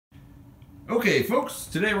Okay folks,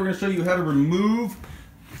 today we're going to show you how to remove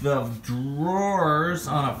the drawers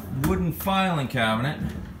on a wooden filing cabinet.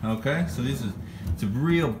 Okay, so it's a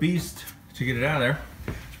real beast to get it out of there.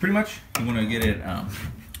 So pretty much you want to get it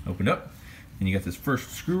opened up, and you got this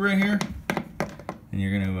first screw right here, and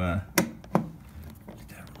you're going to get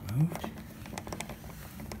that removed.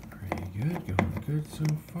 Pretty good, going good so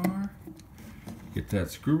far. Get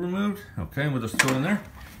that screw removed. Okay, we'll just throw it in there.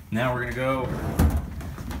 Now we're going to go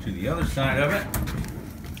to the other side of it.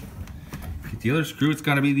 Get the other screw. It's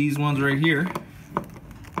got to be these ones right here.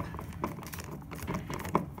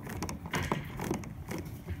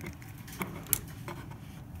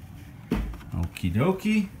 Okie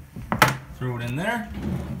dokie. Throw it in there.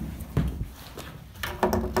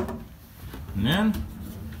 And then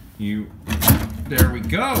there we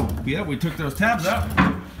go. Yeah, we took those tabs out.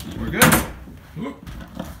 We're good. Whoop.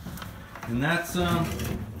 And that's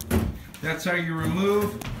how you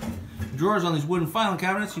remove drawers on these wooden filing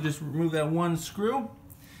cabinets. You just remove that one screw,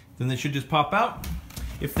 then they should just pop out.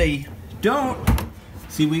 If they don't,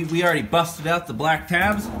 see, we already busted out the black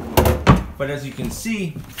tabs, but as you can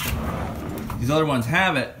see, these other ones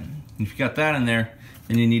have it. If you got that in there,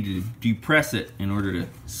 then you need to depress it in order to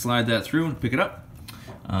slide that through and pick it up.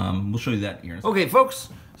 We'll show you that here. Okay folks,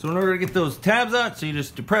 so in order to get those tabs out, so you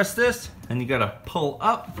just depress this, and you gotta pull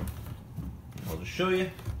up. I'll just show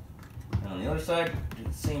you. And on the other side, do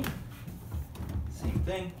the same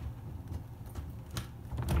thing.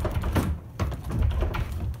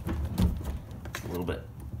 It's a little bit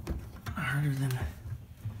harder than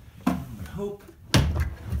I would hope.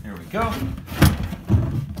 There we go. We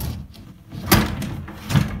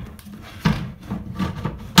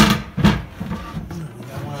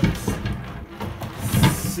got one of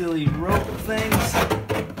these silly rope things.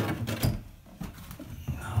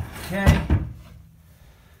 Okay.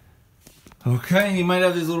 Okay, you might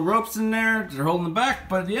have these little ropes in there that are holding them back,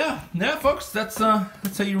 but yeah, folks, that's how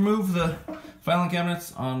you remove the filing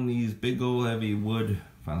cabinets on these big old heavy wood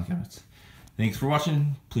filing cabinets. Thanks for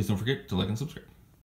watching. Please don't forget to like and subscribe.